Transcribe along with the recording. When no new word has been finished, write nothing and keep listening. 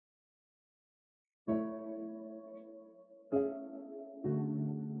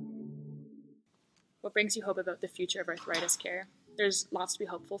What brings you hope about the future of arthritis care? There's lots to be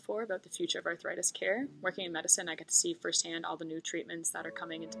hopeful for about the future of arthritis care. Working in medicine, I get to see firsthand all the new treatments that are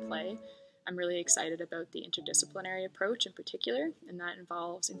coming into play. I'm really excited about the interdisciplinary approach in particular, and that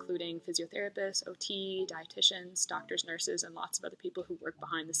involves including physiotherapists, OT, dietitians, doctors, nurses, and lots of other people who work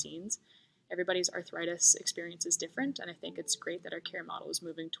behind the scenes. Everybody's arthritis experience is different, and I think it's great that our care model is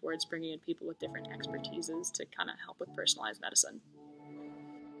moving towards bringing in people with different expertises to kind of help with personalized medicine.